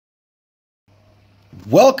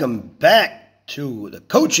Welcome back to the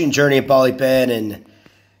coaching journey at Bali Ben. And,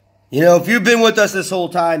 if you've been with us this whole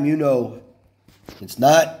time, you know it's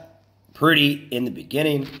not pretty in the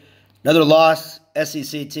beginning. Another loss,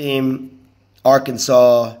 SEC team,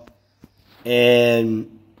 Arkansas.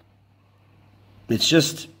 And it's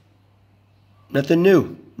just nothing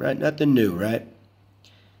new, right? Nothing new, right?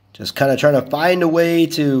 Just kind of trying to find a way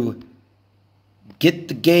to get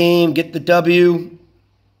the game, get the W.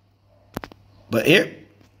 But here,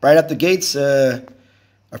 right up the gates, our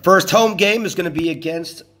first home game is going to be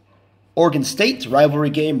against Oregon State. Rivalry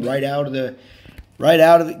game, get it out of the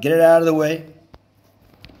way.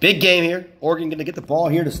 Big game here. Oregon going to get the ball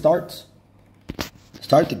here to start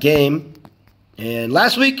the game. And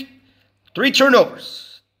last week, 3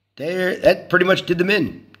 turnovers. That pretty much did them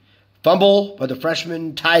in. Fumble by the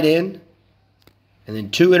freshman, tied in, and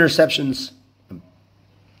then 2 interceptions,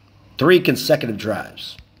 3 consecutive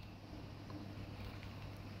drives.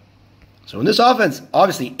 So when this offense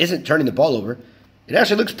obviously isn't turning the ball over, it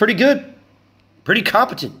actually looks pretty good, pretty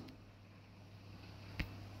competent.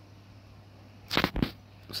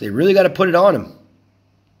 So they really got to put it on him.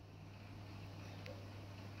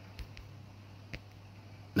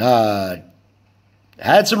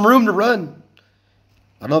 Had some room to run.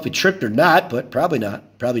 I don't know if he tripped or not, but probably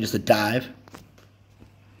not. Probably just a dive.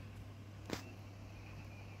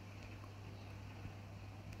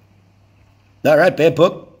 All right, bad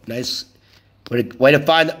book. Nice. Way to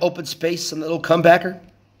find the open space on the little comebacker.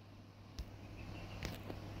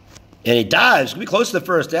 And he dives. Going to be close to the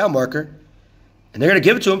first down marker. And they're going to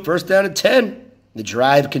give it to him. First down and 10. The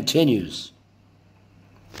drive continues.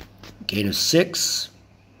 Gain of 6.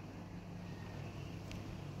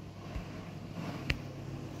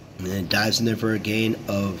 And then dives in there for a gain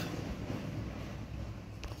of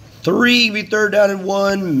 3. Be third down and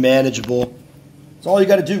 1. Manageable. That's all you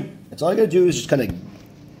got to do. That's all you got to do is just kind of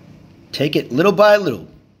take it little by little.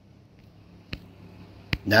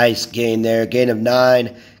 Nice gain there. Gain of 9.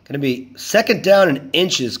 Going to be second down and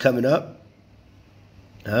inches coming up.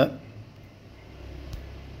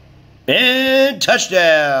 And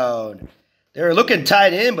touchdown. They were looking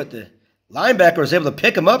tight in, but the linebacker was able to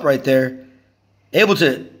pick him up right there. Able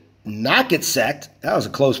to not get sacked. That was a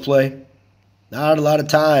close play. Not a lot of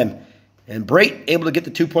time. And Brait able to get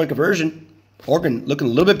the 2-point conversion. Oregon looking a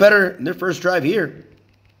little bit better in their first drive here.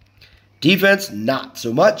 Defense, not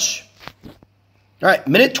so much. All right,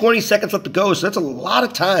 minute 20 seconds left to go, so that's a lot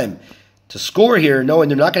of time to score here, knowing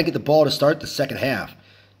they're not going to get the ball to start the second half.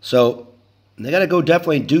 So they got to go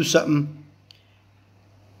definitely do something.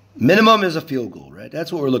 Minimum is a field goal, right?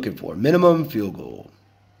 That's what we're looking for. Minimum field goal.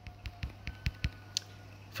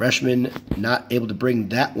 Freshman not able to bring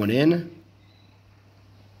that one in.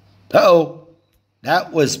 Uh-oh.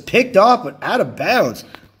 That was picked off, but out of bounds.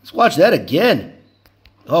 Let's watch that again.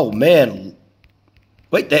 Oh, man.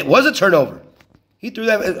 Wait, that was a turnover. He threw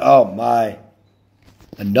that. Oh, my.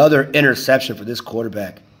 Another interception for this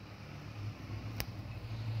quarterback.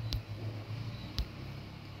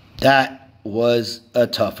 That was a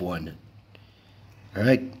tough one. All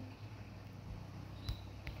right.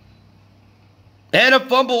 And a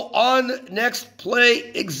fumble on next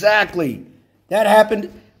play. Exactly. That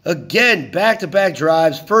happened again. Back-to-back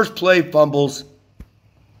drives. First play fumbles.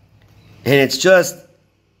 And it's just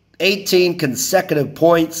 18 consecutive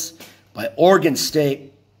points by Oregon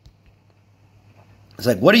State. It's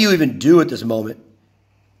like, what do you even do at this moment?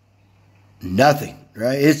 Nothing,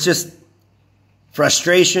 right? It's just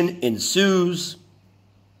frustration ensues.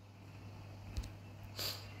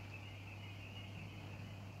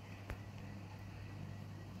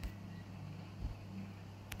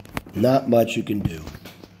 Not much you can do.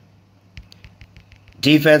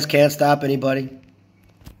 Defense can't stop anybody.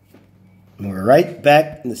 And we're right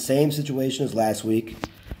back in the same situation as last week.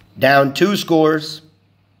 Down 2 scores.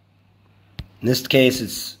 In this case,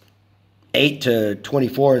 it's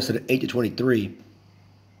 8-24 instead of 8-23.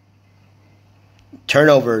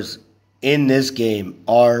 Turnovers in this game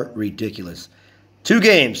are ridiculous. 2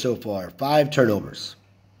 games so far, 5 turnovers.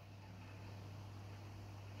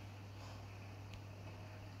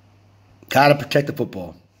 Gotta protect the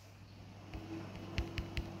football.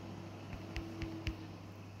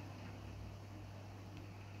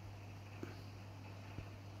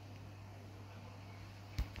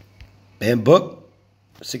 Van Book,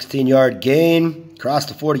 16-yard gain, across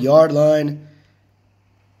the 40-yard line.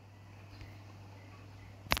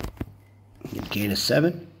 Gain of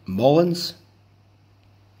 7. Mullins.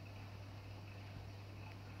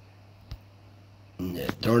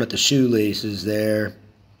 Throwing at the shoelaces there.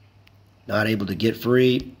 Not able to get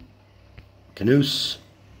free. Kuntz.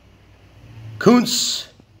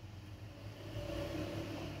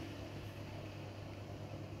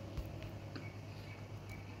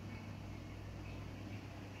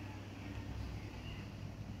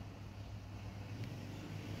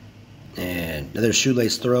 Another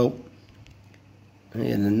shoelace throw.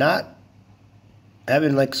 And not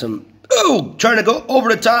having like some... Oh! Trying to go over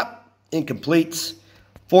the top. Incomplete.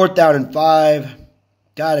 4th down and 5.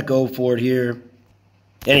 Got to go for it here.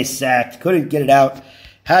 And he sacked. Couldn't get it out.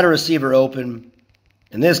 Had a receiver open.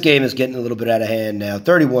 And this game is getting a little bit out of hand now.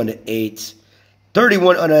 31-8.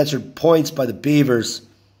 31 unanswered points by the Beavers.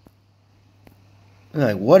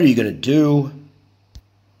 Like, what are you going to do?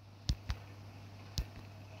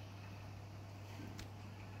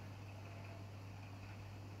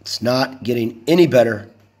 It's not getting any better.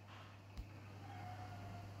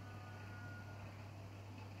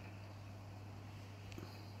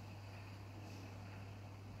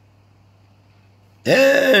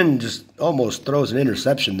 And just almost throws an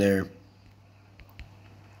interception there.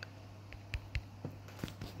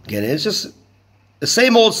 Again, it's just the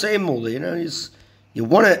same old, you know. You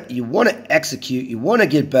want to execute, you want to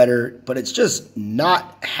get better, but it's just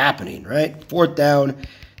not happening, right? 4th down,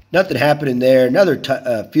 nothing happening there. Another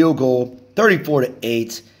field goal,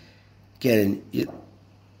 34-8. Again, you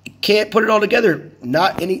can't put it all together.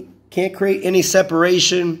 Can't create any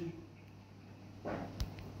separation.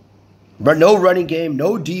 But no running game,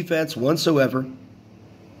 no defense whatsoever.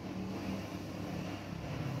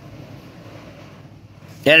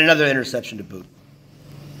 And another interception to boot.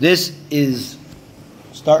 This is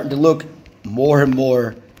starting to look more and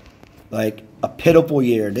more like a pitiful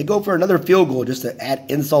year. They go for another field goal just to add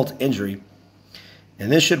insult to injury.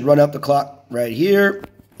 And this should run up the clock right here.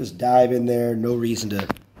 Just dive in there. No reason to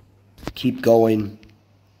keep going.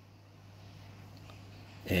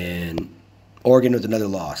 And Oregon with another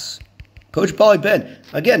loss. Coach Bali Ben.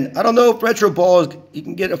 Again, I don't know if retro ball you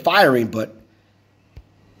can get a firing, but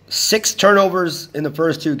 6 turnovers in the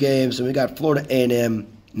first 2 games, and we got Florida A&M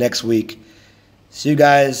next week. See you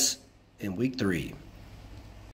guys in week 3.